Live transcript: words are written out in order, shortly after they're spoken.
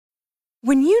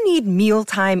When you need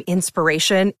mealtime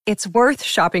inspiration, it's worth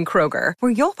shopping Kroger,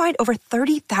 where you'll find over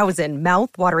 30,000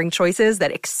 mouth-watering choices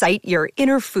that excite your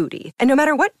inner foodie. And no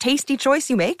matter what tasty choice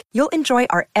you make, you'll enjoy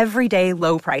our everyday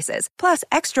low prices, plus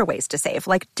extra ways to save,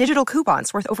 like digital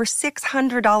coupons worth over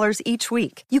 $600 each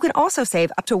week. You can also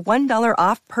save up to $1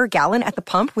 off per gallon at the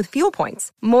pump with fuel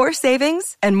points. More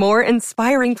savings and more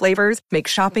inspiring flavors make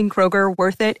shopping Kroger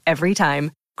worth it every time.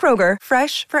 Kroger,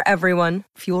 fresh for everyone.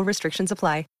 Fuel restrictions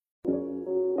apply.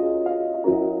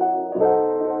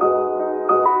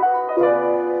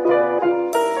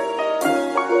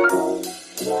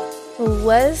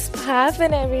 What's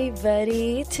poppin',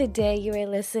 everybody? Today you are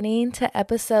listening to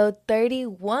episode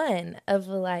 31 of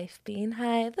Life Being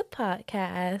High, the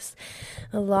podcast.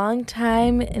 A long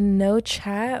time and no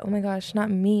chat. Oh my gosh,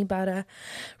 not me, about to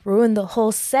ruin the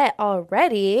whole set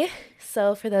already.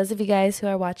 So for those of you guys who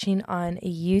are watching on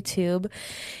YouTube,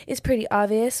 it's pretty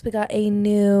obvious we got a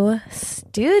new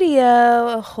studio,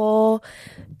 a whole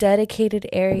dedicated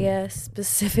area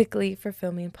specifically for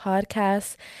filming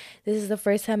podcasts. This is the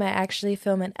first time I actually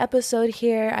film an episode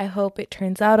here. I hope it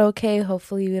turns out okay.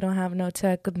 Hopefully we don't have no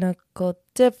technical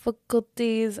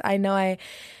difficulties. I know I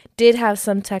did have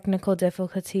some technical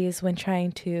difficulties when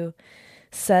trying to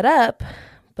set up,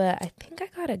 but I think I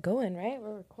got it going, right?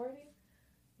 We're recording?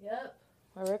 Yep,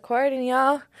 we're recording,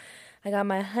 y'all. I got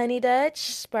my honey Dutch,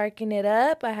 sparking it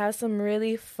up. I have some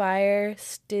really fire,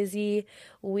 stizzy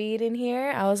weed in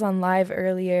here. I was on live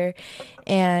earlier,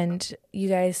 and you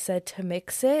guys said to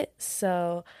mix it.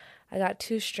 So I got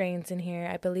 2 strains in here.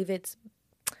 I believe it's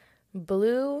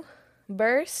Blue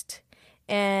Burst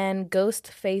and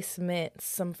Ghost Face Mint.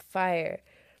 Some fire.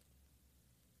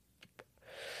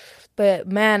 But,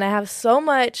 man, I have so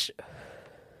much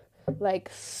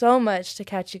to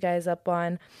catch you guys up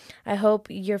on. I hope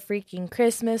your freaking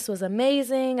Christmas was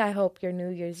amazing. I hope your New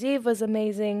Year's Eve was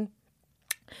amazing.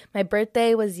 My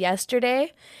birthday was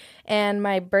yesterday, and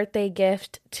my birthday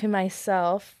gift to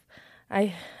myself,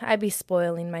 I be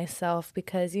spoiling myself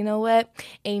because you know what?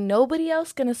 Ain't nobody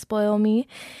else gonna spoil me.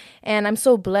 And I'm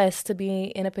so blessed to be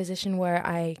in a position where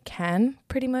I can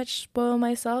pretty much spoil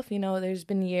myself. You know, there's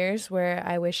been years where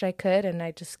I wish I could and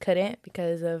I just couldn't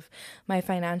because of my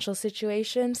financial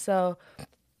situation. So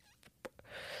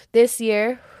this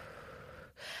year,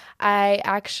 I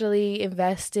actually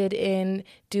invested in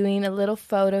doing a little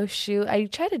photo shoot. I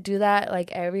try to do that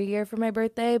like every year for my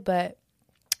birthday, but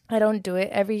I don't do it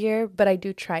every year, but I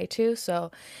do try to. So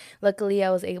luckily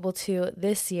I was able to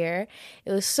this year.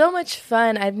 It was so much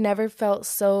fun. I've never felt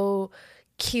so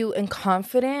cute and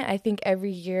confident. I think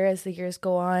every year as the years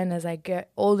go on, as I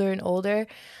get older and older,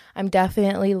 I'm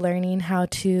definitely learning how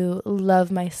to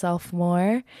love myself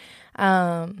more.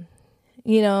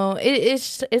 You know,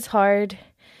 it's hard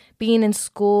being in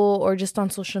school or just on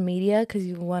social media because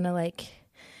you want to like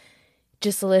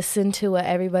just listen to what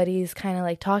everybody's kind of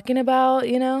like talking about,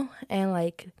 you know, and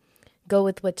like go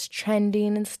with what's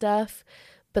trending and stuff.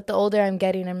 But the older I'm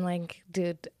getting, I'm like,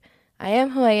 dude, I am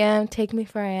who I am. Take me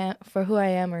for who I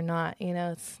am or not. You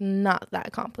know, it's not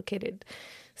that complicated.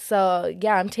 So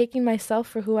yeah, I'm taking myself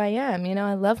for who I am. You know,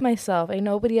 I love myself. Ain't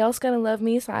nobody else gonna love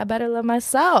me, so I better love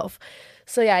myself.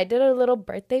 So yeah, I did a little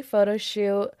birthday photo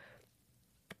shoot.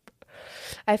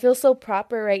 I feel so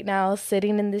proper right now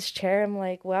sitting in this chair. I'm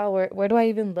like, wow, where do I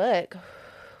even look?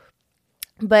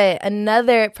 But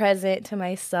another present to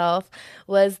myself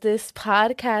was this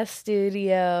podcast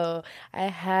studio. I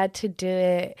had to do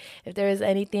it. If there was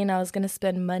anything I was going to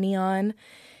spend money on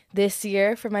this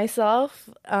year for myself,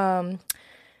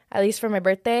 at least for my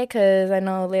birthday, because I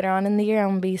know later on in the year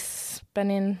I'm going to be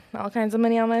spending all kinds of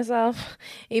money on myself.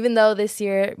 Even though this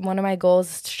year one of my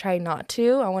goals is to try not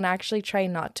to. I want to actually try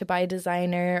not to buy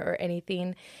designer or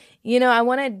anything. You know, I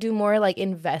want to do more like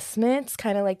investments,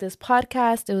 kind of like this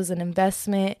podcast. It was an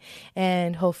investment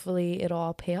and hopefully it'll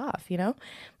all pay off, you know?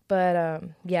 But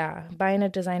yeah, buying a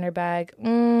designer bag,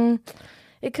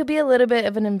 it could be a little bit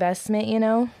of an investment, you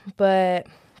know, but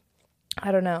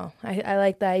I don't know. I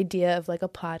like the idea of like a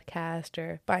podcast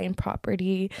or buying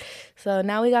property. So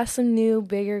now we got some new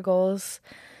bigger goals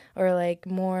or like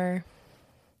more,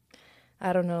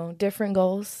 I don't know, different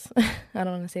goals. I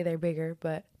don't want to say they're bigger,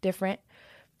 but different.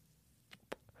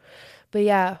 But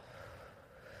yeah,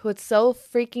 what's so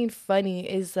freaking funny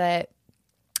is that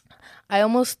I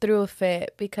almost threw a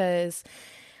fit because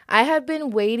I've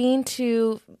been waiting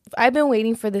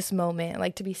for this moment,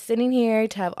 like to be sitting here,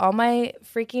 to have all my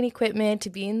freaking equipment, to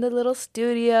be in the little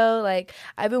studio. Like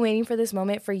I've been waiting for this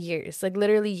moment for years, like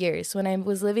literally years. When I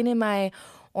was living in my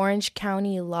Orange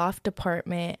County loft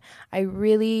apartment, I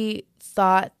really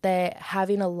thought that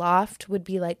having a loft would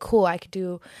be like cool. I could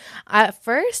do, at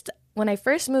first when I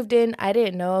first moved in, I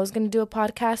didn't know I was going to do a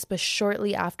podcast, but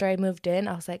shortly after I moved in,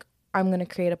 I was like, I'm going to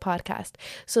create a podcast.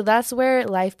 So that's where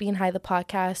Life Being High, the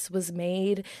podcast, was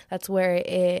made. That's where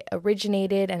it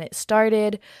originated and it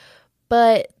started.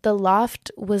 But the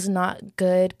loft was not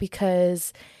good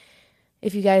because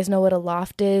if you guys know what a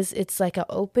loft is, it's like an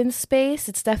open space.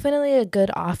 It's definitely a good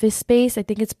office space. I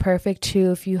think it's perfect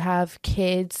too if you have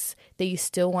kids that you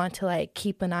still want to like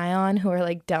keep an eye on who are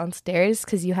like downstairs,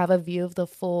 because you have a view of the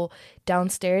full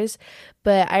downstairs.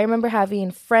 But I remember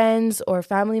having friends or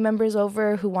family members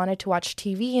over who wanted to watch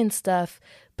TV and stuff,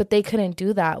 but they couldn't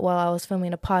do that while I was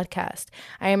filming a podcast.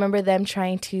 I remember them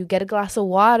trying to get a glass of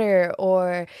water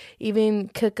or even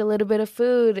cook a little bit of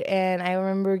food, and I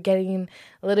remember getting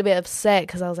a little bit upset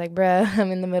because I was like, bruh,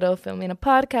 I'm in the middle of filming a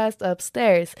podcast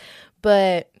upstairs.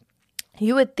 But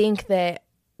you would think that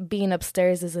being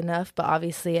upstairs is enough, but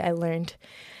obviously I learned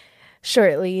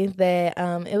shortly that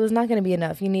it was not going to be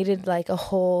enough. You needed like a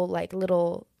whole like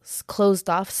little closed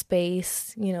off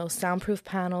space, you know, soundproof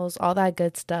panels, all that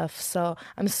good stuff. So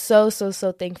I'm so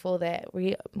thankful that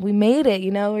we made it, you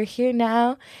know, we're here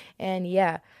now. And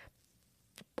yeah,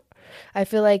 I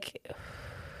feel like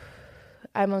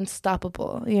I'm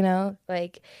unstoppable, you know,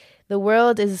 like the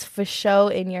world is for show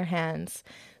in your hands.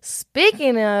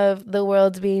 Speaking of the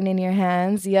world being in your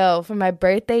hands, for my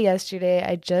birthday yesterday,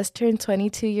 I just turned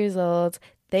 22 years old.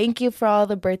 Thank you for all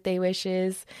the birthday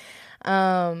wishes.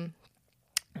 I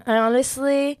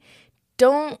honestly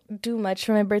don't do much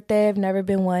for my birthday. I've never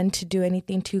been one to do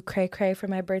anything too cray-cray for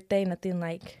my birthday, nothing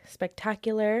like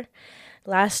spectacular.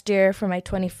 Last year for my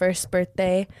 21st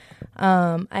birthday,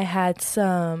 I had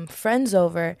some friends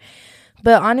over.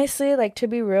 But honestly, like, to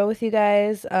be real with you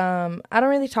guys, I don't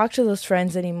really talk to those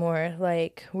friends anymore.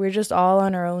 Like, we're just all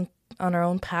on our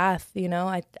own path, you know?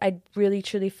 I really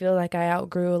truly feel like I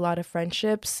outgrew a lot of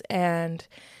friendships, and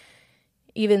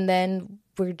even then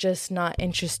we're just not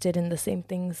interested in the same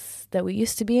things that we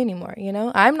used to be anymore, you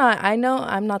know? I know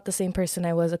I'm not the same person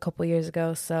I was a couple years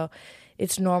ago, so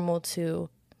it's normal to,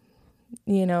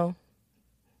 you know,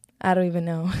 I don't even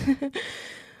know.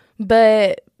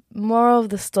 But moral of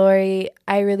the story,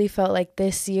 I really felt like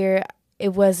this year it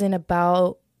wasn't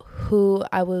about who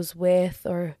I was with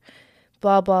or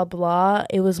blah, blah, blah.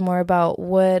 It was more about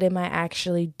what am I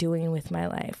actually doing with my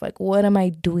life? Like, what am I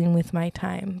doing with my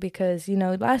time? Because, you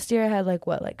know, last year I had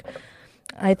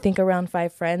I think around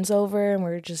 5 friends over, and we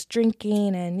were just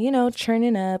drinking and, you know,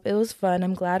 churning up. It was fun.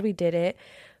 I'm glad we did it.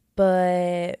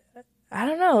 But I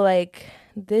don't know, like,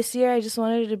 this year I just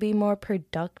wanted to be more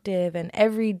productive, and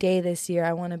every day this year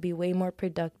I want to be way more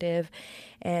productive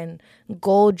and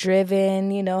goal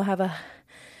driven, you know, have a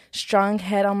strong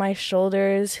head on my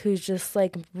shoulders who's just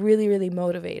like really, really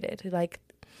motivated. Like,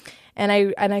 and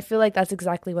I feel like that's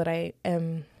exactly what I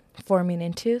am forming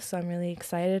into. So I'm really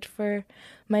excited for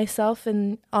myself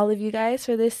and all of you guys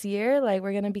for this year. Like,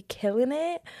 we're going to be killing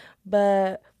it.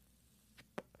 But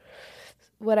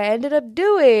what I ended up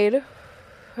doing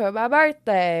for my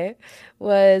birthday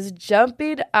was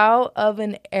jumping out of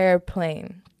an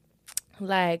airplane.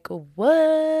 Like,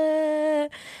 what?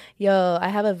 I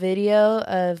have a video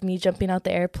of me jumping out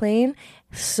the airplane.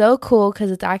 So cool,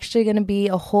 because it's actually going to be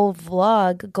a whole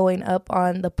vlog going up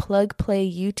on the Plug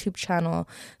Play YouTube channel.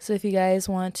 So if you guys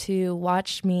want to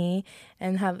watch me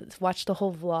and watch the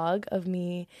whole vlog of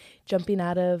me jumping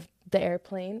out of the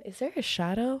airplane. Is there a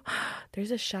shadow?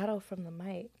 There's a shadow from the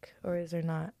mic, or is there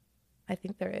not? I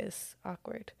think there is.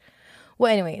 Awkward.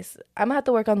 Well, anyways, I'm gonna have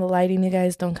to work on the lighting, you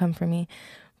guys. Don't come for me.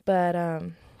 But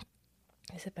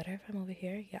is it better if I'm over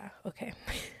here? Yeah, okay.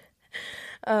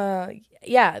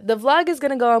 The vlog is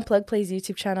gonna go on Plug Play's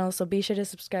YouTube channel, so be sure to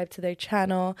subscribe to their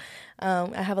channel.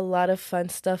 I have a lot of fun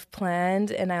stuff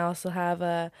planned, and I also have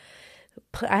a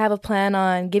plan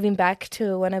on giving back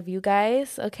to one of you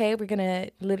guys. Okay, we're gonna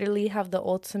literally have the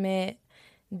ultimate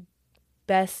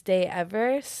best day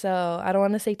ever. So I don't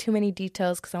want to say too many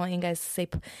details because I want you guys to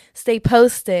stay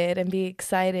posted and be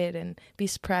excited and be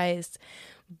surprised.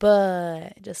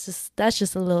 But that's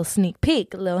just a little sneak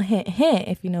peek, a little hint,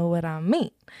 if you know what I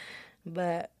mean.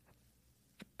 But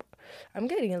I'm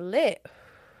getting lit.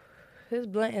 This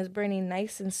blunt is burning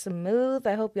nice and smooth.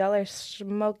 I hope y'all are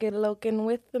smoking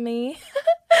with me.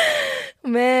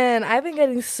 Man, I've been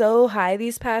getting so high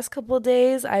these past couple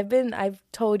days. I've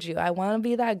told you, I want to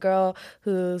be that girl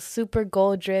who's super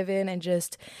goal driven and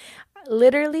just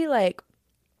literally like,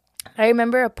 I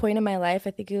remember a point in my life,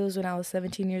 I think it was when I was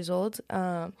 17 years old,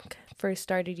 first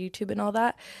started YouTube and all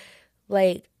that.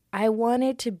 Like, I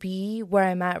wanted to be where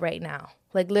I'm at right now.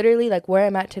 Like literally, like where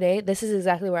I'm at today, this is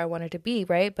exactly where I wanted to be,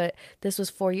 right? But this was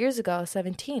 4 years ago. I was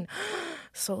 17.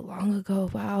 So long ago.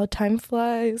 Wow, time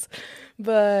flies.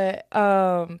 But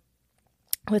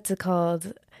what's it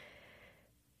called?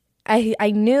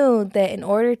 I knew that in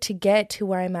order to get to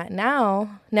where I'm at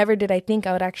now, never did I think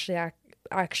I would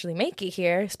actually make it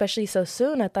here, especially so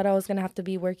soon. I thought I was gonna have to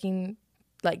be working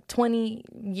like 20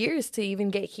 years to even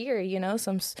get here, you know.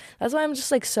 So that's why I'm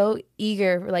just like so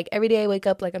eager. Like every day I wake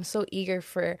up, like I'm so eager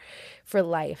for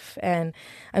life, and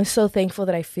I'm so thankful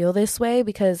that I feel this way,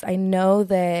 because I know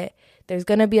that there's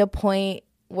gonna be a point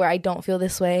where I don't feel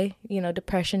this way. You know,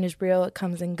 depression is real. It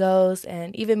comes and goes.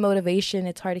 And even motivation,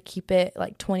 it's hard to keep it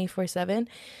like 24/7.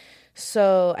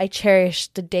 So I cherish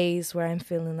the days where I'm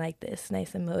feeling like this,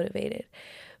 nice and motivated.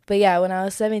 But yeah, when I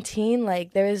was 17,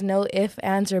 like there was no ifs,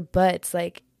 ands, or buts.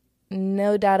 Like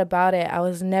no doubt about it. I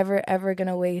was never, ever going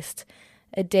to waste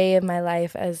a day of my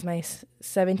life as my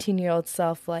 17-year-old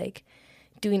self, like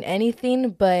doing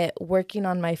anything but working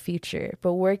on my future,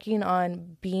 but working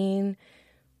on being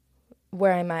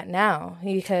where I'm at now,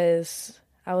 because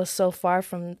I was so far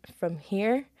from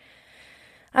here.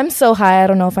 I'm so high, I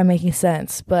don't know if I'm making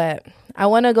sense, but I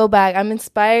want to go back. I'm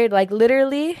inspired, like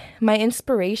literally my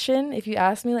inspiration, if you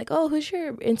ask me like, oh, who's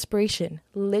your inspiration?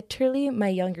 Literally my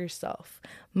younger self.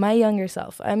 My younger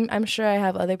self. I'm sure I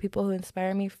have other people who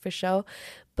inspire me for sure,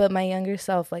 but my younger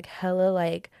self, like hella,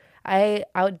 like I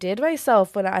outdid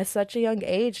myself when I was such a young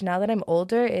age. Now that I'm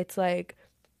older, it's like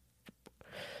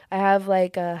I have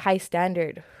like a high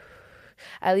standard,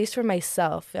 at least for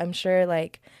myself. I'm sure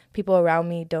like people around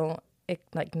me don't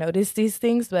like notice these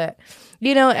things, but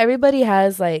you know, everybody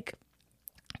has like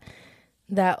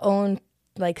that own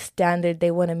like standard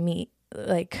they want to meet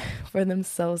like for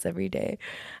themselves every day.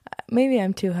 Maybe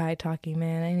I'm too high talking,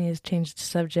 man. I need to change the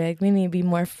subject. We need to be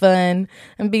more fun.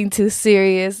 I'm being too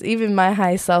serious. Even my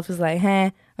high self is like,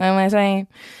 huh, what am I saying?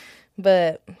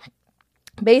 But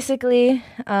basically,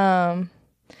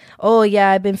 oh yeah,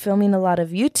 I've been filming a lot of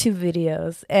YouTube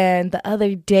videos. And the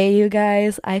other day, you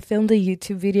guys, I filmed a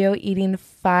YouTube video eating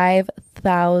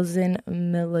 5,000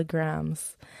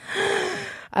 milligrams.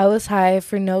 I was high,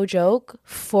 for no joke,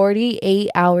 48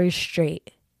 hours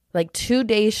straight. Like 2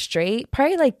 days straight,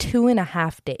 probably like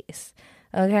 2.5 days.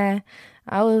 Okay?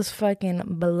 I was fucking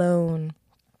blown.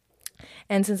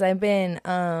 And since I've been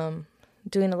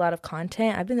doing a lot of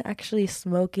content, I've been actually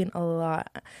smoking a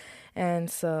lot. And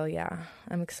so, yeah,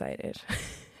 I'm excited.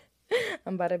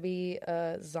 I'm about to be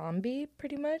a zombie,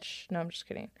 pretty much. No, I'm just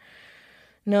kidding.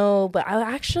 No, but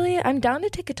I'm down to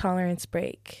take a tolerance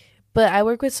break. But I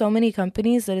work with so many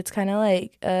companies that it's kind of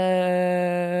like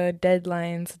deadlines.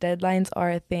 Deadlines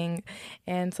are a thing.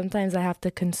 And sometimes I have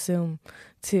to consume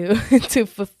to to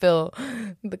fulfill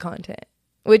the content.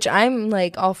 Which I'm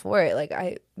like all for it.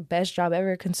 Like best job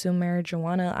ever, consume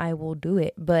marijuana, I will do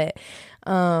it. But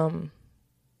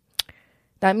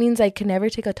that means I can never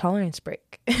take a tolerance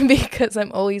break because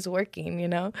I'm always working, you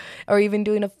know, or even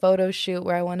doing a photo shoot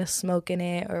where I want to smoke in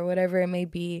it or whatever it may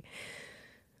be.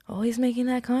 Always making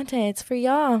that content. It's for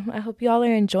y'all. I hope y'all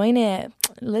are enjoying it.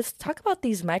 Let's talk about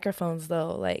these microphones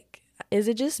though. Like, is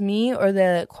it just me or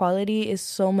the quality is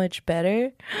so much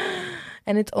better?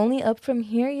 And it's only up from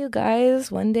here, you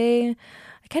guys. One day,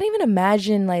 I can't even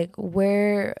imagine like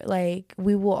where like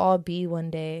we will all be one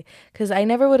day, because I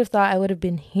never would have thought I would have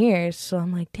been here. So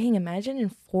I'm like, dang, imagine in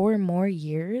 4 more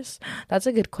years. That's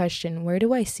a good question. Where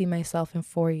do I see myself in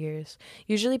 4 years?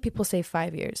 Usually people say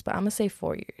 5 years, but I'm gonna say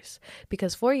 4 years,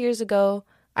 because 4 years ago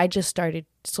I just started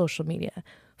social media.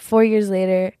 4 years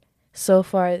later, so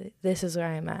far this is where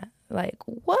I'm at. Like,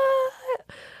 what?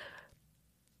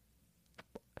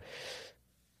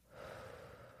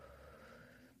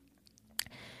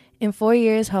 In 4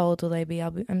 years, how old will I be?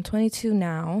 I'm 22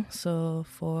 now, so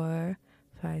 4,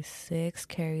 5, 6,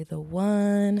 carry the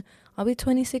 1. I'll be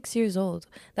 26 years old.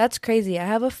 That's crazy. I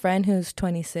have a friend who's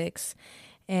 26,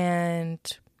 and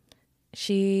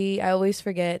I always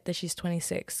forget that she's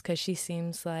 26 because she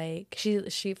seems like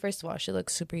she first of all, she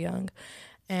looks super young,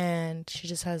 and she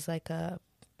just has like a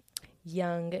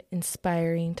young,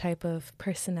 inspiring type of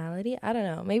personality. I don't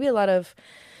know. Maybe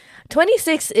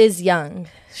 26 is young.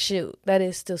 Shoot, that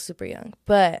is still super young.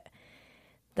 But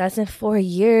that's in 4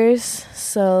 years.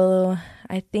 So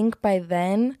I think by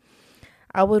then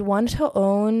I would want to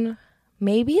own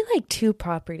maybe like 2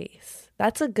 properties.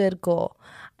 That's a good goal.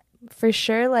 For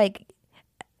sure, like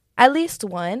at least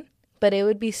 1, but it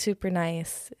would be super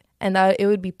nice. And it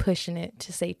would be pushing it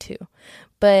to say 2.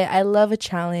 But I love a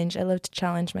challenge. I love to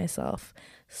challenge myself.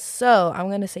 So I'm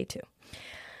going to say 2.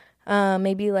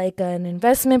 Maybe like an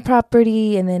investment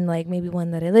property, and then like maybe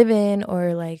one that I live in,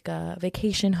 or like a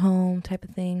vacation home type of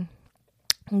thing.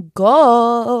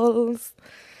 Goals.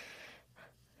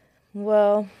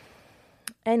 Well,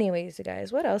 anyways, you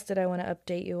guys, what else did I want to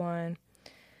update you on?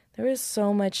 There was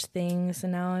so much things,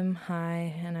 and now I'm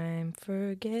high and I'm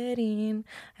forgetting.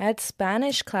 I had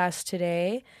Spanish class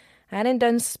today. I hadn't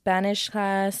done Spanish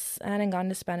class. I hadn't gone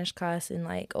to Spanish class in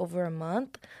like over a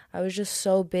month. I was just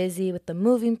so busy with the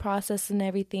moving process and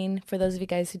everything. For those of you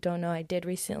guys who don't know, I did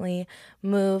recently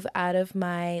move out of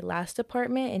my last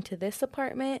apartment into this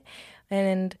apartment.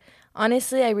 And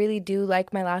honestly, I really do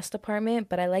like my last apartment,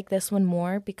 but I like this one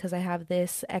more because I have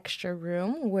this extra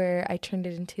room where I turned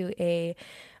it into a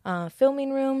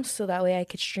filming room so that way I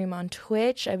could stream on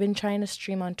Twitch. I've been trying to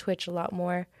stream on Twitch a lot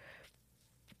more.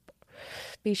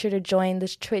 Be sure to join the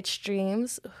Twitch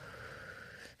streams.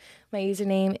 My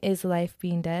username is Life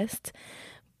Being Dest.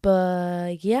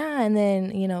 But yeah, and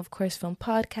then, of course, film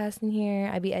podcasts in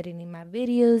here. I be editing my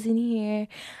videos in here.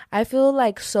 I feel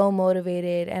like so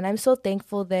motivated, and I'm so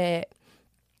thankful that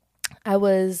I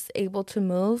was able to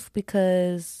move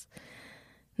because,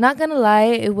 not gonna lie,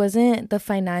 it wasn't the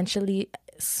financially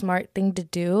smart thing to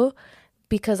do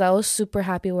because I was super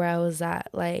happy where I was at.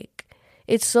 Like,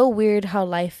 it's so weird how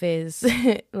life is.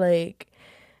 Like,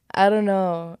 I don't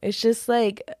know. It's just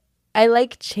like, I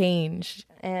like change.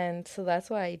 And so that's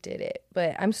why I did it.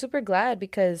 But I'm super glad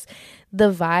because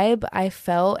the vibe I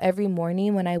felt every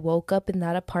morning when I woke up in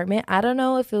that apartment, I don't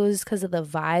know if it was because of the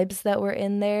vibes that were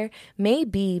in there.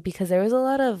 Maybe because there was a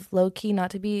lot of low-key, not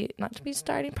to be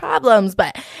starting problems,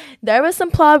 but there was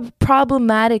some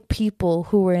problematic people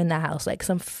who were in the house. Like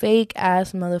some fake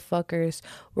ass motherfuckers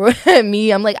were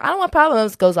me. I'm like, I don't want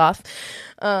problems, goes off.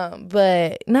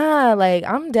 But nah, like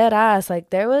I'm dead ass. Like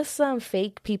there was some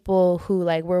fake people who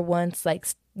like were once like,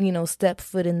 step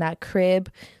foot in that crib.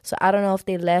 So I don't know if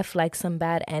they left like some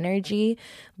bad energy,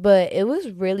 but it was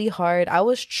really hard. I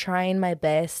was trying my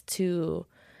best to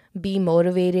be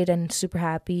motivated and super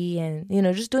happy and,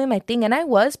 just doing my thing. And I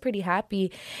was pretty happy.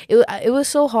 It was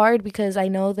so hard because I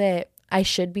know that I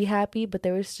should be happy, but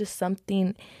there was just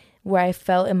something where I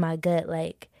felt in my gut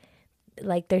like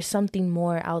there's something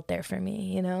more out there for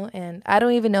me, and I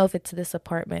don't even know if it's this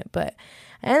apartment, but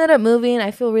I ended up moving.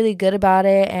 I feel really good about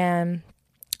it, and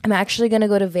I'm actually going to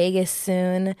go to Vegas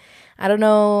soon. I don't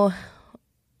know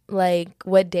like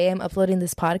what day I'm uploading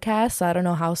this podcast, so I don't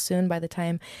know how soon by the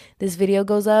time this video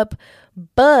goes up,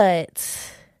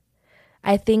 but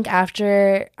I think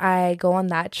after I go on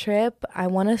that trip, I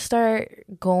want to start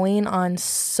going on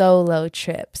solo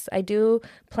trips. I do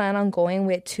plan on going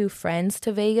with 2 friends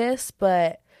to Vegas,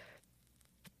 but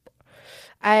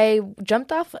I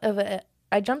jumped off of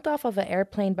an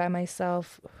airplane by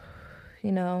myself,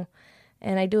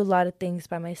 and I do a lot of things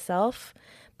by myself,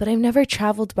 but I've never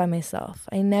traveled by myself.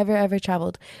 I never ever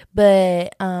traveled,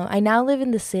 but I now live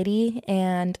in the city,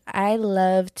 and I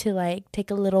love to like take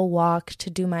a little walk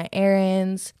to do my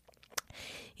errands,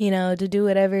 to do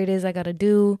whatever it is I gotta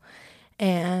do.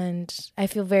 And I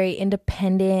feel very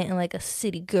independent and like a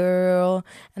city girl,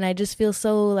 and I just feel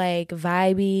so like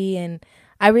vibey, and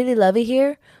I really love it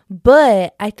here.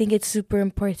 But I think it's super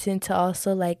important to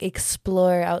also like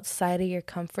explore outside of your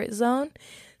comfort zone.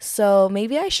 So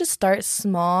maybe I should start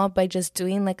small by just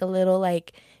doing like a little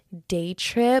like day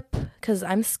trip, because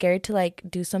I'm scared to like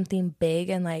do something big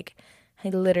and like I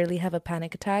literally have a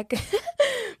panic attack.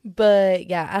 But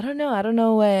yeah, I don't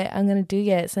know what I'm gonna do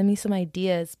yet. Send me some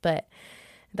ideas, but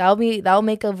that'll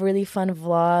make a really fun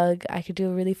vlog. I could do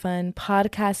a really fun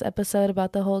podcast episode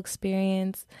about the whole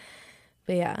experience.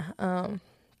 But yeah,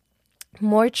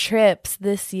 more trips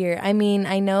this year. I mean,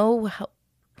 I know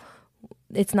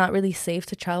it's not really safe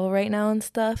to travel right now and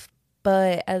stuff,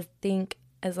 but I think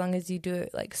as long as you do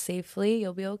it like safely,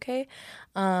 you'll be okay.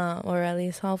 Or at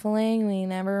least hopefully, we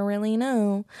never really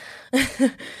know.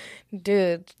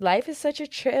 Dude, life is such a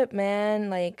trip, man.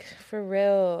 Like, for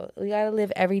real. We gotta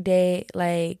live every day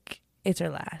like it's our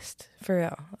last. For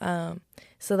real.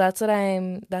 So that's the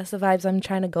vibes I'm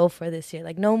trying to go for this year.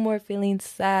 Like, no more feeling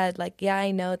sad. Like, yeah,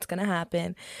 I know it's gonna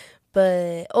happen.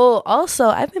 But, also,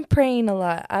 I've been praying a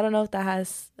lot. I don't know if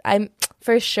I'm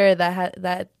for sure that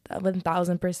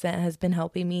 1000% has been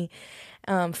helping me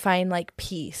find like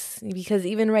peace. Because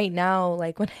even right now,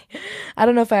 like when I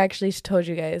don't know if I actually told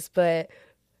you guys, but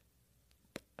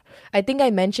I think I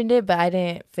mentioned it, but I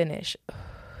didn't finish.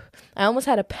 I almost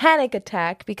had a panic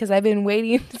attack because I've been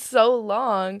waiting so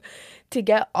long to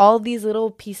get all these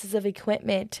little pieces of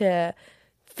equipment to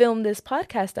film this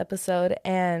podcast episode.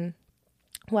 And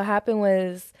what happened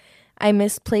was I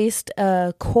misplaced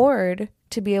a cord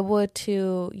to be able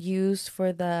to use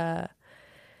for the,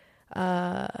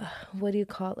 what do you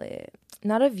call it?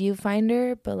 Not a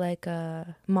viewfinder, but like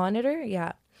a monitor.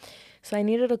 Yeah. So I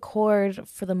needed a cord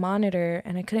for the monitor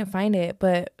and I couldn't find it.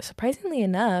 But surprisingly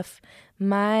enough,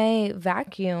 my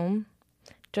vacuum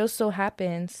just so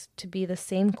happens to be the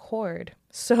same cord.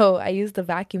 So I used the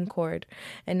vacuum cord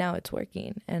and now it's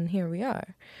working. And here we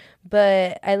are.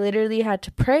 But I literally had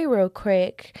to pray real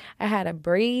quick. I had to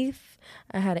breathe.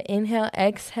 I had to inhale,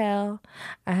 exhale.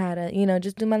 I had to,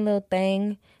 just do my little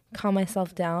thing, calm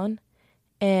myself down.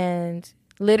 And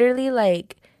literally,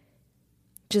 like,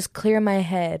 just clear my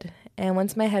head. And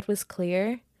once my head was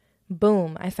clear,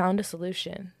 boom, I found a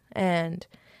solution. And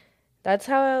that's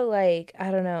how, like,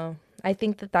 I don't know. I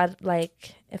think that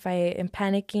like, if I am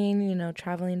panicking,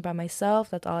 traveling by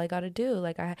myself, that's all I got to do.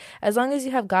 Like, as long as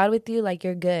you have God with you, like,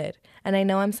 you're good. And I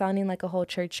know I'm sounding like a whole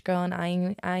church girl, and I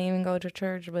ain't even go to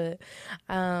church, but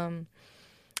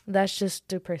that's just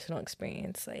through personal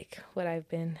experience, like, what I've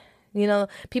been.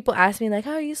 People ask me, like,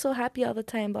 how are you so happy all the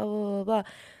time, blah, blah, blah, blah.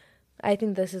 I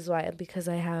think this is why, because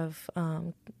I have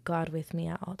God with me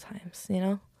at all times,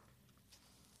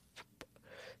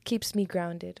 Keeps me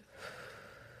grounded.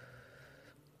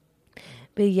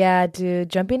 But yeah, dude,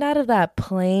 jumping out of that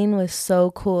plane was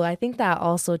so cool. I think that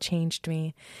also changed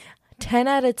me. 10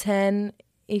 out of 10,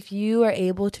 if you are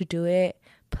able to do it,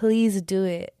 please do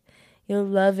it. You'll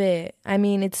love it. I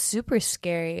mean, it's super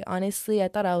scary. Honestly, I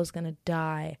thought I was going to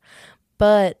die.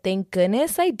 But thank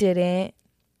goodness I didn't.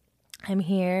 I'm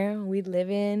here. We live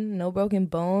in no broken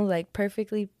bones, like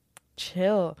perfectly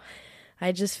chill.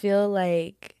 I just feel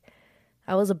like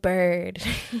I was a bird.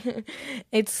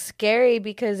 It's scary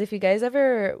because if you guys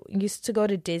ever used to go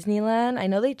to Disneyland, I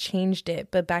know they changed it,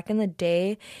 but back in the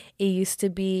day, it used to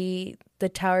be the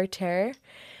Tower of Terror.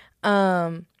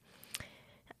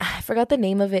 I forgot the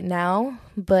name of it now,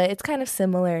 but it's kind of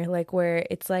similar, like where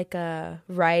it's like a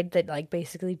ride that like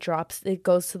basically drops, it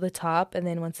goes to the top, and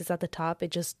then once it's at the top,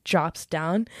 it just drops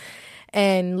down.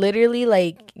 And literally,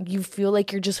 like, you feel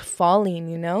like you're just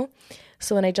falling.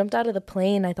 So when I jumped out of the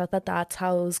plane, I thought that that's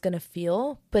how it was going to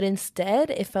feel. But instead,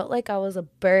 it felt like I was a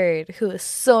bird who was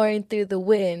soaring through the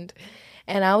wind.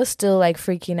 And I was still, like,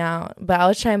 freaking out. But I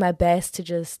was trying my best to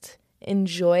just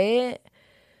enjoy it.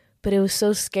 But it was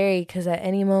so scary because at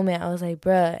any moment, I was like,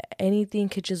 bruh, anything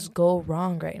could just go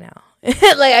wrong right now.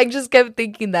 Like, I just kept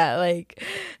thinking that. Like,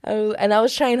 I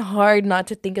was trying hard not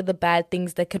to think of the bad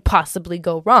things that could possibly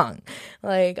go wrong.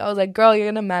 Like, I was like, girl, you're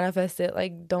going to manifest it.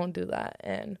 Like, don't do that.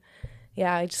 And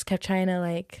yeah, I just kept trying to,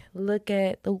 like, look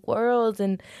at the world,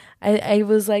 and I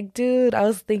was like, dude, I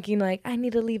was thinking, like, I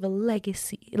need to leave a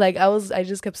legacy. Like, I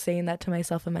just kept saying that to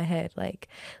myself in my head, like,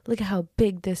 look at how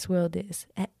big this world is.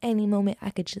 At any moment, I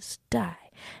could just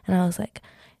die. And I was like,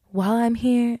 while I'm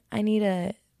here, I need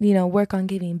to, work on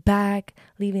giving back,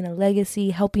 leaving a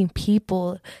legacy, helping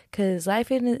people, because life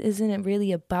isn't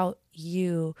really about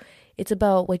you. It's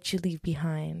about what you leave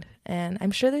behind. And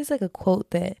I'm sure there's, like, a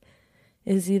quote that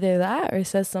is either that or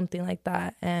says something like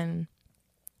that, and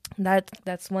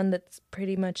that's one that's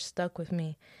pretty much stuck with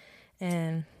me.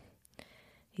 And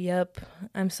yep,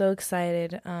 I'm so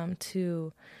excited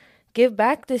to give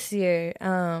back this year.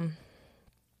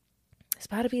 It's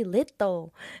about to be lit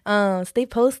though. Stay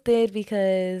posted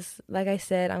because, like I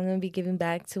said, I'm gonna be giving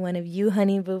back to one of you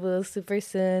honey boo boos super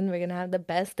soon. We're gonna have the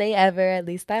best day ever, at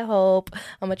least I hope.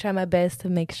 I'm gonna try my best to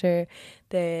make sure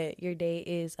that your day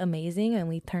is amazing and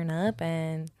we turn up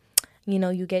and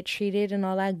you get treated and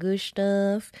all that good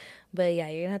stuff. But yeah,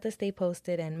 you're gonna have to stay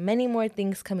posted, and many more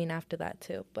things coming after that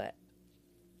too. But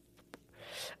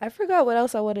I forgot what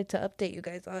else I wanted to update you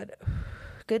guys on.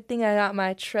 Good thing I got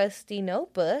my trusty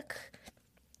notebook.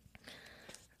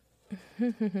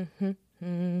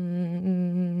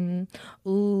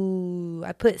 Ooh,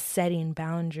 I put setting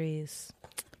boundaries.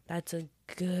 That's a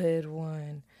good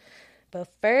one.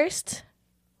 But first,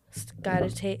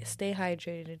 gotta stay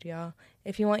hydrated, y'all.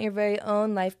 If you want your very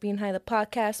own Life Being High, the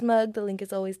podcast mug, the link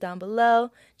is always down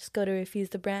below. Just go to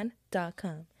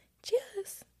refusethebrand.com.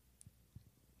 Cheers.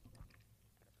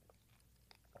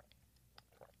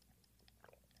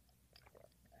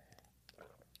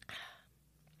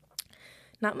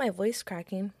 Not my voice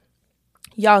cracking.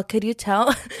 Y'all, could you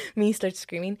tell? Me start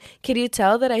screaming. Could you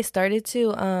tell that I started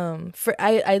to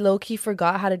I low-key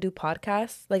forgot how to do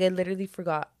podcasts? Like, I literally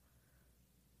forgot.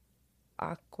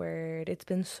 Awkward. It's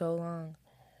been so long.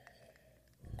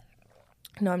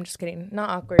 No, I'm just kidding. Not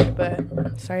awkward,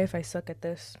 but sorry if I suck at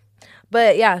this.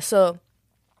 But yeah, so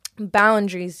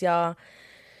boundaries, y'all.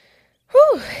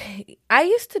 Whew. I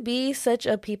used to be such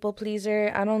a people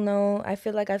pleaser. I don't know. I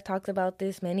feel like I've talked about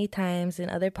this many times in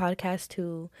other podcasts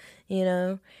too, you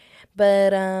know.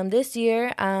 But this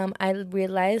year, I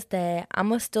realized that I'm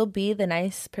gonna still be the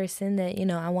nice person that,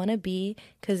 I want to be,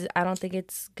 because I don't think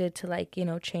it's good to, like,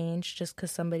 change just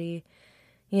because somebody,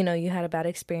 you had a bad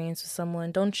experience with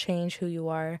someone. Don't change who you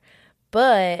are,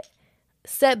 but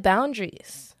set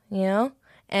boundaries,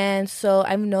 And so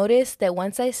I've noticed that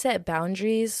once I set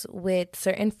boundaries with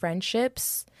certain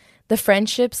friendships, the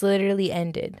friendships literally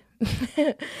ended.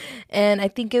 And I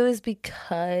think it was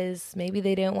because maybe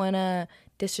they didn't want to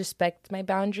disrespect my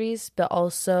boundaries, but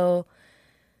also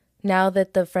now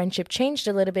that the friendship changed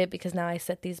a little bit because now I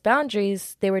set these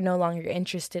boundaries, they were no longer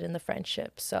interested in the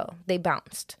friendship. So they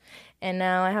bounced. And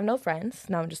now I have no friends.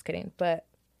 No, I'm just kidding. But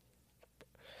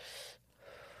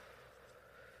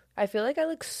I feel like I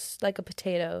look like a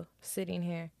potato sitting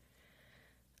here.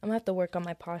 I'm gonna have to work on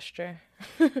my posture.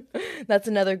 That's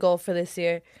another goal for this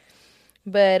year.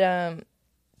 But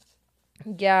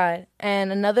yeah,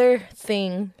 and another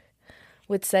thing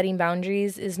with setting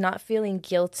boundaries is not feeling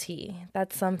guilty.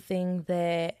 That's something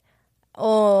that,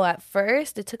 at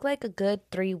first it took like a good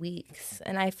 3 weeks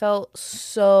and I felt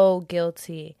so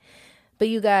guilty. But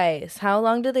you guys, how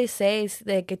long do they say?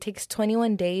 Like, it takes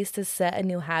 21 days to set a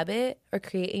new habit or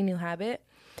create a new habit.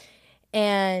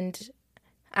 And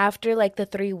after like the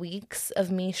 3 weeks of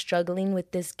me struggling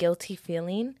with this guilty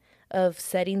feeling of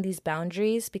setting these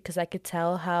boundaries, because I could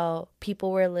tell how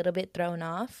people were a little bit thrown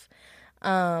off.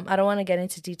 I don't want to get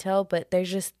into detail, but there's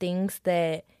just things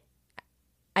that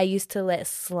I used to let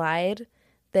slide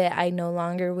that I no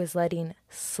longer was letting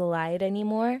slide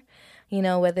anymore.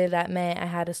 Whether that meant I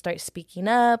had to start speaking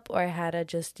up or I had to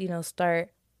just,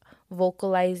 start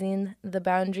vocalizing the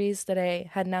boundaries that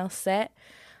I had now set.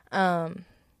 But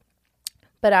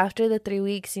after the 3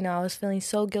 weeks, I was feeling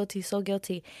so guilty, so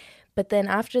guilty. But then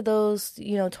after those,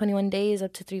 21 days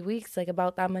up to 3 weeks, like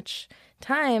about that much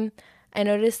time, I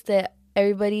noticed that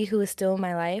everybody who was still in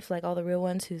my life, like all the real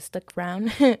ones who stuck around,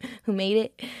 who made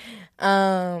it,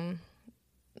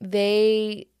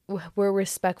 they were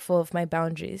respectful of my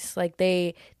boundaries. Like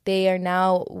they are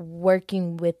now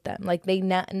working with them. Like they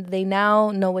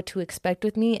now know what to expect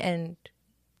with me, and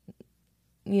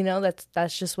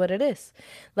that's just what it is.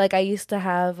 Like I used to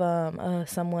have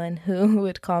someone who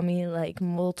would call me like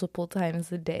multiple times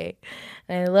a day,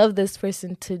 and I love this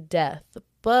person to death,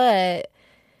 but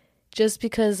just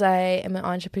because I am an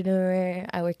entrepreneur,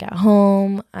 I work at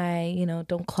home, I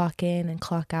don't clock in and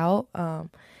clock out,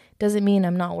 doesn't mean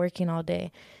I'm not working all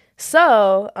day.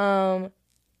 So I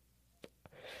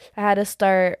had to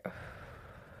start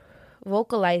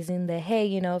vocalizing that, hey,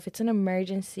 if it's an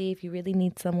emergency, if you really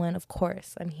need someone, of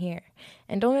course, I'm here.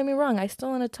 And don't get me wrong, I still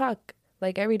want to talk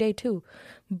like every day too.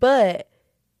 But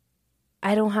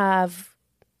I'm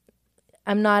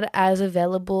not as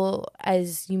available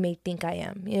as you may think I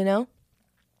am,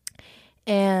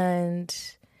 And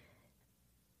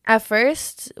at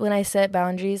first, when I set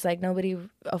boundaries, like nobody,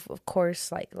 of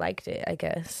course, liked it, I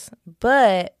guess.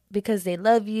 But because they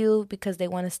love you, because they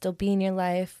want to still be in your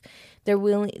life, there's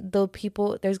going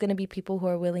to be people who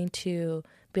are willing to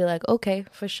be like, okay,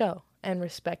 for sure, and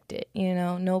respect it,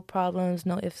 no problems,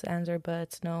 no ifs, ands, or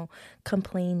buts, no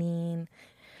complaining.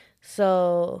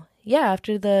 So yeah,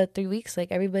 after the 3 weeks,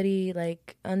 like everybody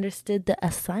like understood the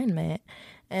assignment,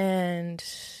 and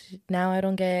now I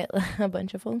don't get a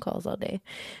bunch of phone calls all day.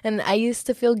 And I used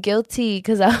to feel guilty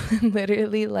because I would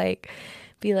literally like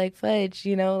be like, fudge,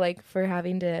 like for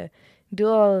having to do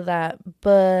all of that.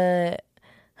 But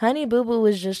Honey Boo Boo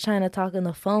was just trying to talk on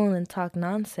the phone and talk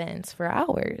nonsense for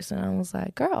hours, and I was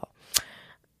like, girl,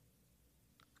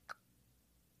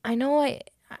 I know I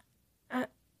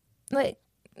like.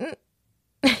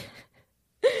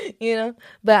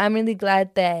 But I'm really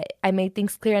glad that I made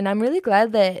things clear, and I'm really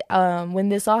glad that when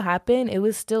this all happened, it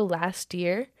was still last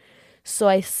year. So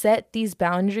I set these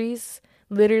boundaries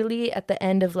literally at the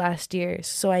end of last year.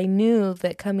 So I knew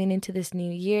that coming into this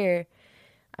new year,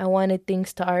 I wanted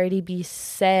things to already be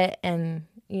set, and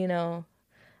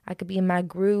I could be in my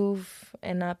groove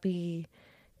and not be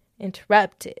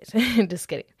interrupted. Just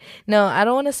kidding. No, I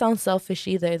don't want to sound selfish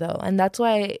either, though. And that's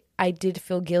why I did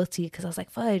feel guilty, because I was like,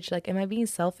 fudge, like, am I being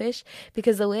selfish?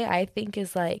 Because the way I think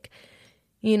is like,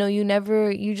 you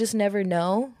just never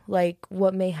know, like,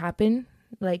 what may happen,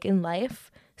 like, in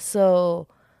life. So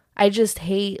I just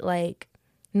hate, like,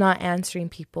 not answering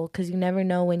people, because you never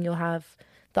know when you'll have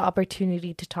the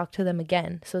opportunity to talk to them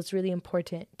again. So it's really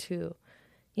important to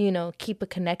keep a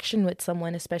connection with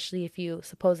someone, especially if you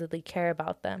supposedly care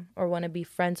about them or want to be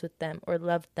friends with them or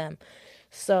love them.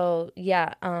 So,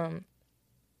 yeah,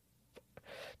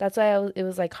 That's why it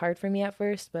was like hard for me at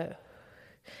first, but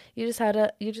you just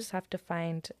have to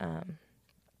find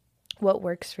what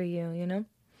works for you, you know?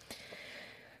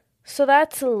 So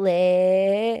that's lit.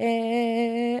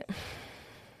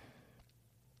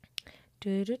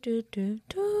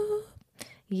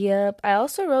 Yep. I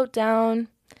also wrote down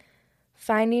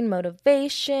finding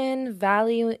motivation,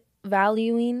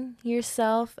 valuing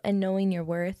yourself, and knowing your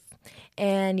worth.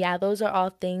 And yeah, those are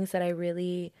all things that I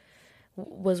really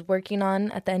was working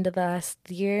on at the end of the last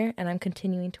year, and I'm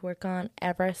continuing to work on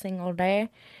every single day.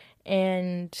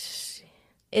 And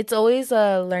it's always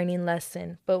a learning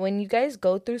lesson. But when you guys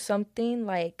go through something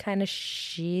like kind of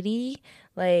shitty,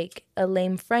 like a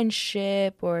lame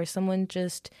friendship or someone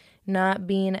just not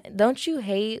being, don't you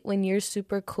hate when you're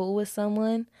super cool with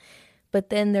someone, but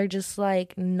then they're just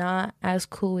like not as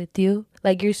cool with you?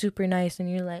 Like you're super nice and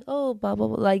you're like, oh, blah, blah,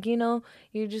 blah. Like, you know,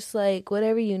 you're just like,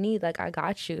 whatever you need, like I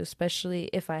got you, especially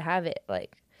if I have it.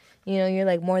 Like, you know, you're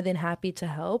like more than happy to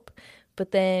help.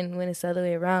 But then when it's the other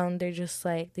way around, they're just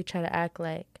like, they try to act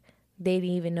like they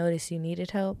didn't even notice you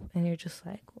needed help. And you're just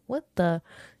like, what the,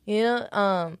 you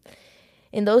know?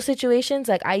 In those situations,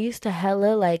 like I used to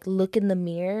hella like look in the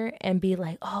mirror and be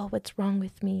like, oh, what's wrong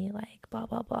with me? Like, blah,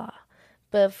 blah, blah.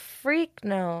 But freak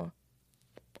no.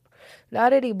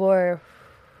 Not anymore.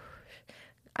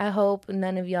 I hope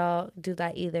none of y'all do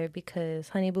that either, because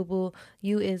Honey Boo Boo,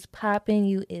 you is popping,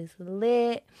 you is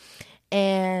lit.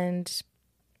 And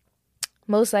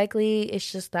most likely it's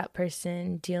just that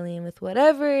person dealing with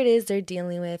whatever it is they're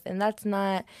dealing with, and that's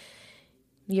not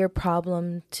your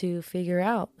problem to figure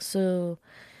out. So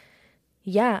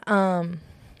yeah, I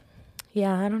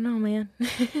don't know, man.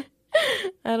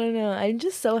 I don't know. I'm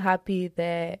just so happy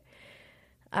that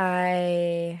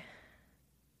I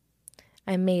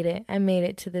made it. I made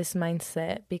it to this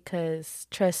mindset, because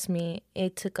trust me,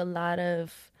 it took a lot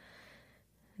of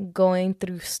going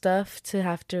through stuff to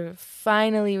have to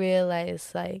finally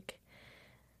realize, like,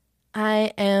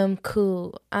 I am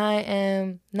cool. I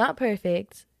am not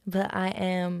perfect, but I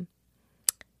am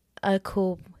a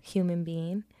cool human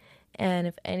being. And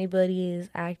if anybody is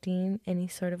acting any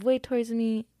sort of way towards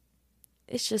me,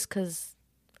 it's just because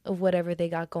of whatever they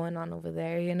got going on over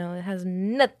there. You know, it has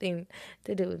nothing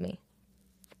to do with me.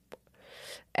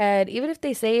 And even if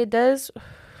they say it does,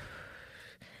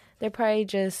 they're probably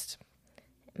just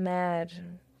mad,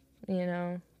 you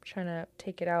know, trying to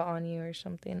take it out on you or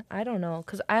something. I don't know,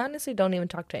 because I honestly don't even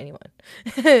talk to anyone.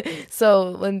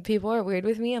 So when people are weird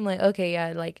with me, I'm like, okay,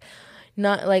 yeah, like,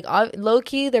 not like low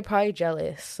key, they're probably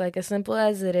jealous. Like, as simple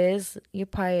as it is, you're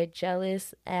probably a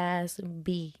jealous ass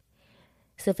bee.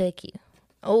 So fuck you.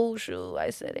 Oh shoot, I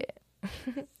said it.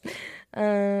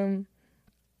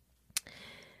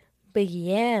 But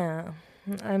yeah,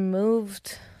 I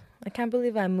moved. I can't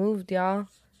believe I moved, y'all.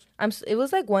 It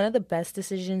was like one of the best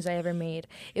decisions I ever made.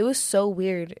 It was so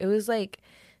weird. It was like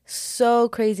so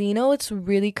crazy. You know what's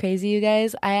really crazy, you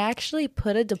guys? I actually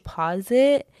put a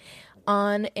deposit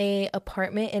on a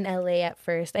apartment in LA at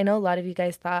first. I know a lot of you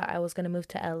guys thought I was going to move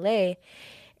to LA,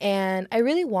 and I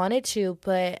really wanted to,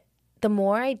 but the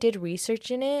more I did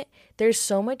research in it, there's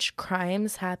so much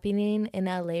crimes happening in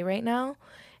LA right now.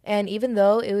 And even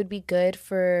though it would be good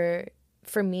for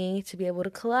me to be able to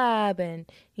collab and,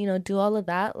 you know, do all of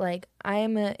that, like, I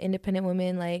am an independent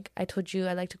woman. Like I told you,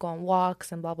 I like to go on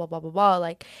walks and blah blah blah blah blah,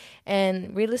 like,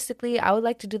 and realistically I would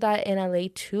like to do that in LA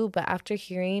too. But after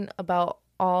hearing about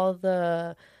all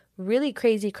the really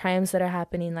crazy crimes that are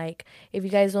happening, like, if you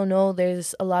guys don't know,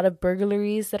 there's a lot of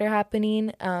burglaries that are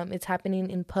happening. It's happening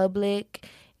in public.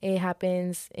 It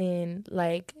happens in,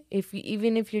 like,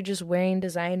 even if you're just wearing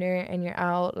designer and you're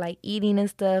out like eating and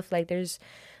stuff, like, there's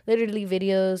literally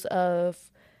videos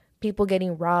of people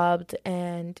getting robbed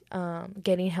and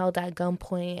getting held at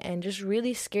gunpoint, and just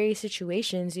really scary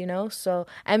situations, you know? So,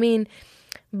 I mean,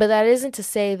 but that isn't to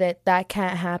say that that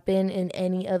can't happen in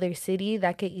any other city.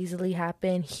 That could easily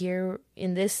happen here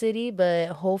in this city, but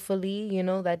hopefully, you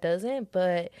know, that doesn't.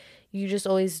 But you just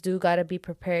always do gotta be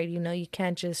prepared, you know? You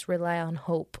can't just rely on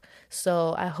hope.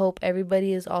 So I hope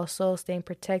everybody is also staying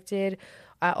protected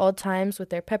at all times with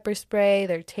their pepper spray,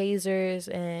 their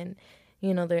tasers, and,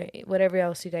 you know, their whatever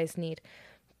else you guys need.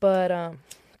 But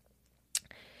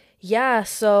yeah,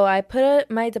 so I put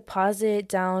my deposit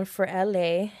down for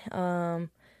LA.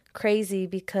 Crazy,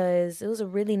 because it was a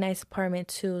really nice apartment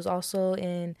too. It was also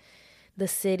in the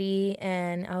city,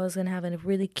 and I was gonna have a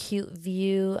really cute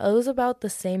view. It was about the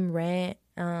same rent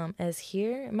as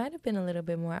here. It might have been a little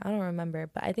bit more, I don't remember,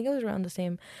 but I think it was around the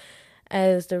same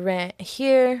as the rent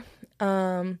here.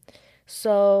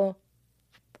 So,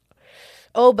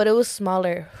 oh, but it was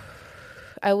smaller.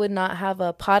 I would not have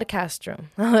a podcast room.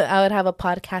 I would have a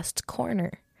podcast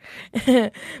corner.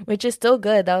 which is still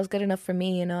good. That was good enough for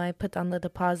me. I put down the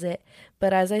deposit.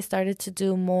 But as I started to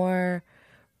do more,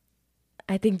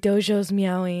 I think Dojo's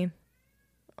meowing.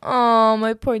 Oh,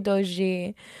 my poor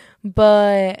Doji.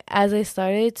 But as I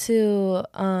started to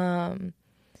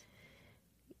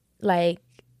like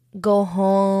go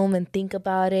home and think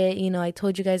about it, I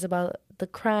told you guys about the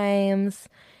crimes,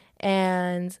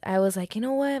 and I was like, you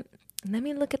know what? Let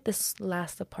me look at this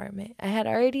last apartment. I had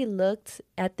already looked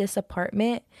at this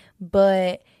apartment,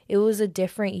 but it was a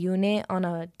different unit on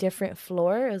a different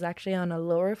floor. It was actually on a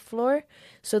lower floor.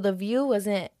 So the view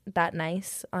wasn't that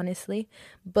nice, honestly.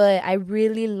 But I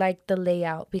really liked the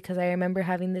layout because I remember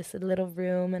having this little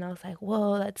room and I was like,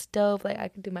 whoa, that's dope. Like I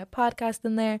could do my podcast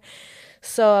in there.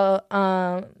 So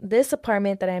this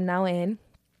apartment that I'm now in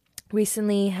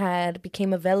recently had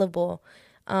became available.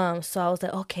 So I was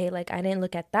like, okay, like I didn't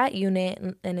look at that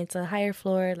unit and it's a higher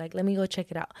floor. Like, let me go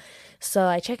check it out. So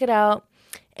I check it out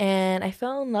and I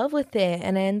fell in love with it.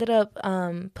 And I ended up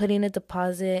putting a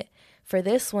deposit for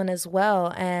this one as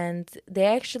well. And they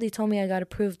actually told me I got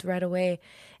approved right away.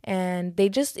 And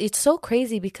it's so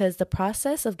crazy because the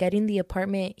process of getting the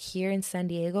apartment here in San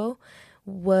Diego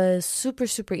was super,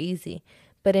 super easy.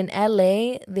 But in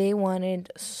LA, they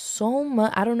wanted so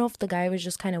much. I don't know if the guy was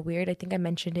just kind of weird. I think I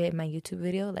mentioned it in my YouTube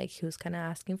video. Like, he was kind of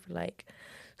asking for, like,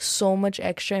 so much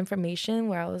extra information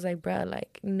where I was like, bruh,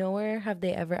 like, nowhere have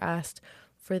they ever asked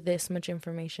for this much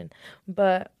information.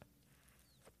 But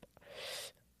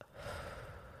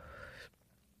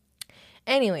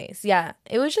anyways, yeah,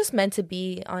 it was just meant to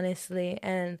be, honestly.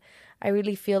 And I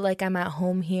really feel like I'm at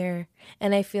home here.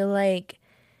 And I feel like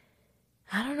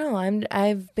I don't know.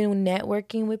 I've been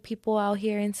networking with people out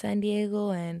here in San Diego,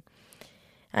 and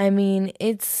I mean,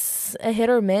 it's a hit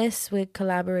or miss with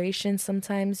collaboration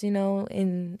sometimes,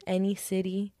 in any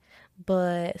city,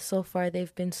 but so far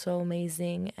they've been so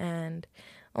amazing. And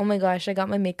oh my gosh, I got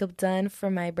my makeup done for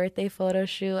my birthday photo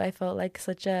shoot. I felt like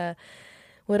such a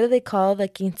what do they call the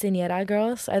quinceañera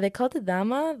girls? Are they called the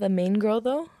dama, the main girl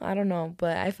though? I don't know,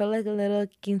 but I felt like a little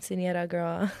quinceañera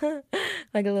girl,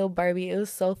 like a little Barbie. It was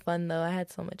so fun though. I had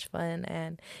so much fun,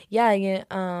 and yeah.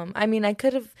 I mean, I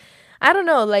could have, I don't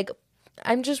know, like.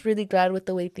 I'm just really glad with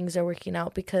the way things are working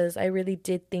out because I really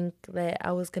did think that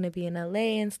I was gonna be in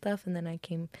LA and stuff, and then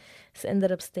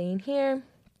ended up staying here.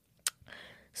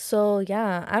 So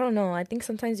yeah, I don't know. I think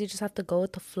sometimes you just have to go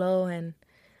with the flow and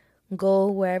go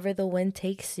wherever the wind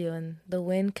takes you, and the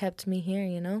wind kept me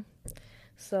here.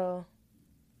 So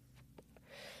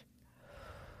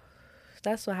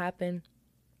that's what happened.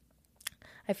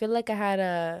 I feel like I had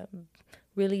a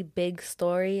really big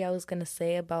story I was gonna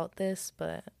say about this,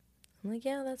 but I'm like,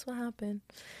 yeah, that's what happened.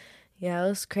 Yeah, it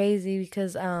was crazy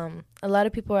because a lot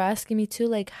of people were asking me too,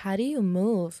 like, how do you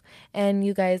move? And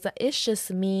you guys, it's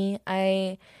just me.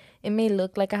 It may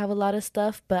look like I have a lot of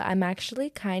stuff, but I'm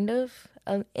actually kind of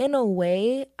in a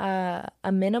way a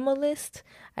minimalist.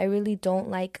 I really don't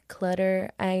like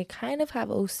clutter. I kind of have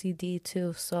OCD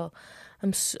too, so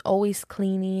I'm always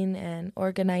cleaning and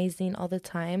organizing all the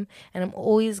time, and I'm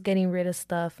always getting rid of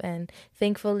stuff. And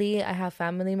thankfully, I have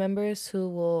family members who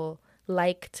will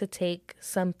like to take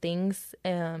some things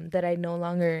that I no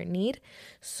longer need.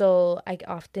 So I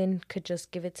often could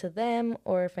just give it to them,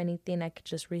 or if anything, I could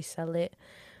just resell it.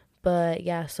 But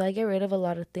yeah, so I get rid of a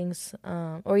lot of things,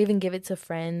 or even give it to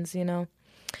friends.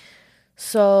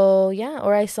 So yeah,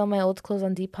 or I sell my old clothes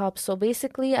on Depop. So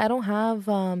basically, I don't have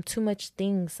too much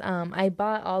things. I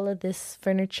bought all of this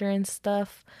furniture and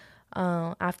stuff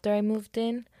after I moved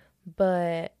in.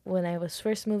 But when I was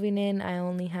first moving in, I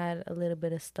only had a little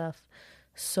bit of stuff.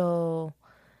 So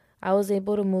I was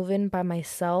able to move in by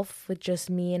myself with just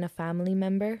me and a family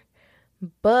member.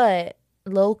 But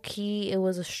low key, it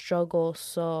was a struggle.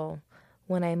 So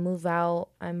when I move out,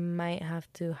 I might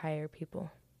have to hire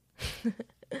people.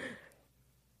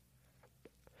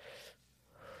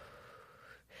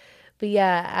 But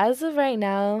yeah, as of right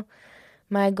now,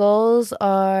 my goals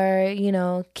are,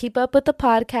 keep up with the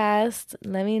podcast.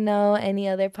 Let me know any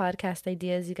other podcast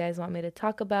ideas you guys want me to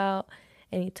talk about,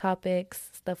 any topics,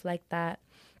 stuff like that.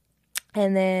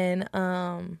 And then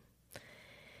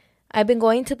I've been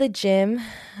going to the gym.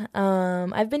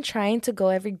 I've been trying to go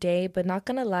every day, but not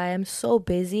gonna lie, I'm so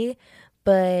busy.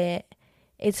 But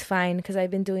it's fine because I've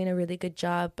been doing a really good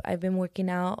job. I've been working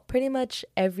out pretty much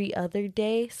every other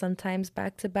day, sometimes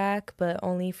back to back, but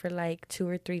only for like 2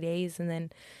 or 3 days, and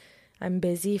then I'm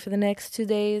busy for the next 2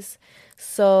 days.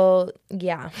 So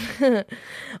yeah.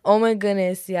 Oh my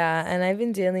goodness, yeah. And I've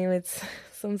been dealing with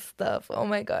some stuff. Oh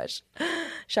my gosh.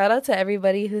 Shout out to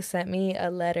everybody who sent me a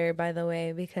letter, by the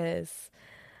way, because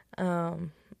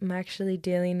I'm actually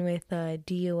dealing with a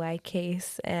DUI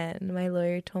case, and my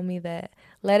lawyer told me that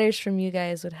letters from you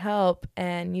guys would help.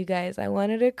 And you guys, I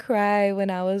wanted to cry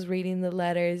when I was reading the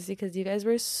letters because you guys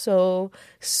were so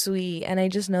sweet, and I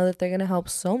just know that they're going to help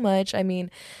so much. I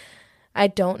mean, I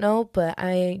don't know, but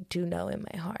I do know in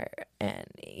my heart. And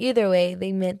either way,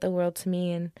 they meant the world to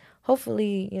me, and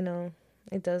hopefully,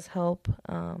 it does help.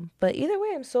 But either way,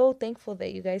 I'm so thankful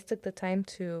that you guys took the time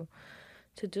to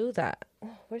do that.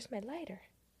 Oh, where's my lighter?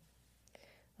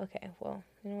 Okay, well,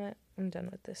 you know what? I'm done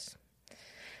with this.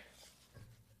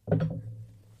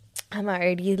 I'm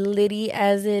already litty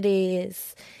as it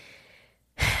is.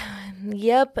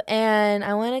 Yep, and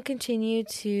I want to continue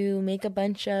to make a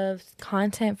bunch of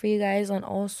content for you guys on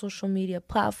all social media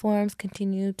platforms,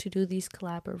 continue to do these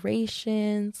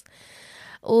collaborations.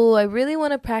 Oh, I really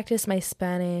want to practice my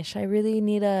Spanish. I really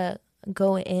need to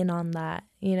go in on that.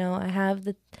 I have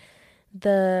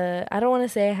I don't want to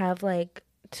say I have like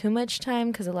too much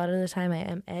time because a lot of the time I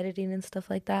am editing and stuff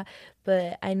like that,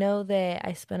 but I know that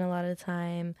I spend a lot of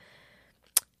time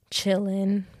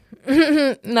chilling.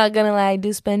 Not gonna lie, I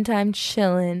do spend time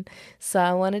chilling, so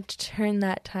I wanted to turn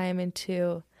that time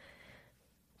into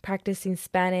practicing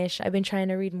Spanish. I've been trying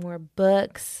to read more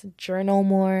books, journal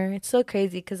more. It's so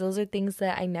crazy because those are things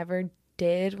that I never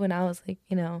did when I was like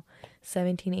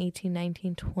 17, 18,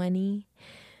 19, 20,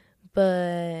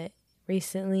 but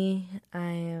recently I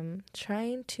am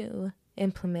trying to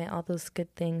implement all those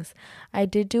good things. I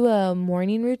did do a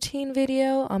morning routine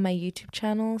video on my YouTube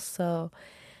channel, so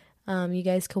you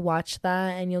guys could watch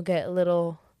that and you'll get a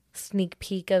little sneak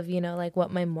peek of like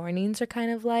what my mornings are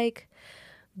kind of like.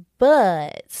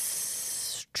 But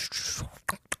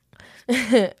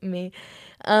me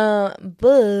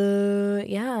but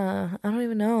yeah, I don't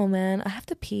even know, man. I have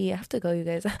to pee. I have to go, you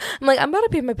guys. I'm about to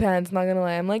pee my pants, not gonna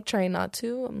lie. I'm trying not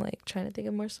to. I'm trying to think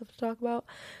of more stuff to talk about,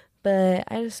 but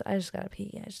I just gotta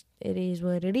pee. It is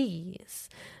what it is.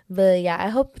 But yeah, I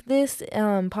hope this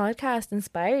podcast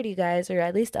inspired you guys, or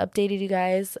at least updated you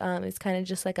guys. It's kind of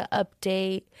just like an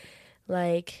update,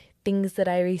 like things that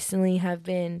I recently have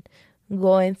been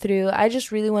going through. I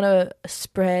just really want to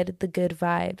spread the good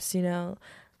vibes,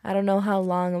 I don't know how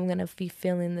long I'm gonna be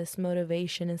feeling this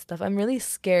motivation and stuff. I'm really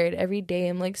scared. Every day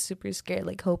I'm super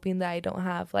scared, hoping that I don't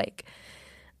have I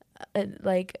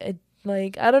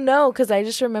don't know, because I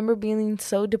just remember being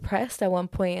so depressed at one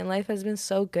point, and life has been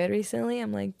so good recently.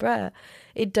 I'm bruh,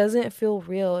 it doesn't feel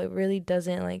real. It really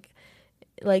doesn't.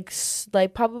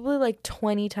 Probably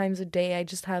 20 times a day I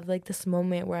just have this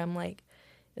moment where I'm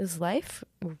is life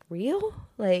real?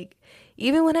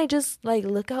 Even when I just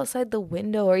look outside the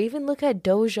window or even look at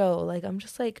Dojo, I'm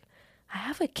just I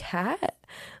have a cat.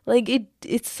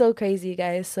 It's so crazy,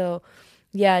 guys. So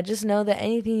yeah, just know that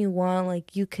anything you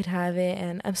want, you could have it.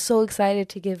 And I'm so excited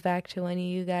to give back to one of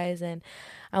you guys, and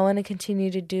I want to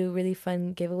continue to do really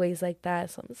fun giveaways like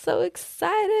that. So I'm so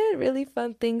excited. Really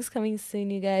fun things coming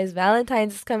soon, you guys.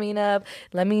 Valentine's is coming up.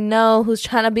 Let me know who's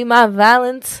trying to be my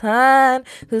Valentine,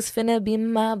 who's finna be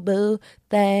my boo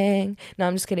thing. No,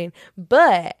 I'm just kidding.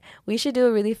 But we should do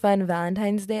a really fun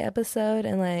Valentine's Day episode,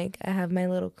 and I have my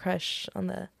little crush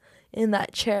in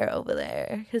that chair over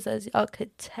there, because as y'all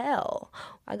could tell,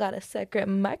 I got a secret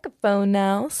microphone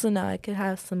now, so now I could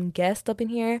have some guests up in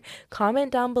here.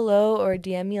 Comment down below or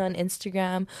DM me on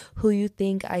Instagram who you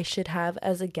think I should have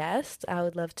as a guest. I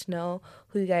would love to know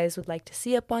who you guys would like to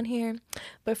see up on here.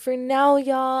 But for now,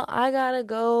 y'all, I gotta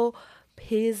go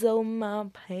piss on my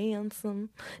pants. No,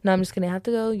 I'm just gonna have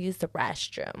to go use the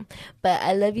restroom. But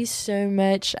I love you so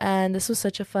much, and this was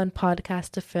such a fun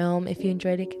podcast to film. If you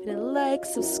enjoyed it, give it a like,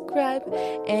 subscribe,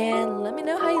 and let me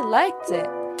know how you liked it.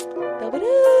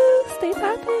 Stay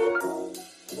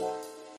poppin'.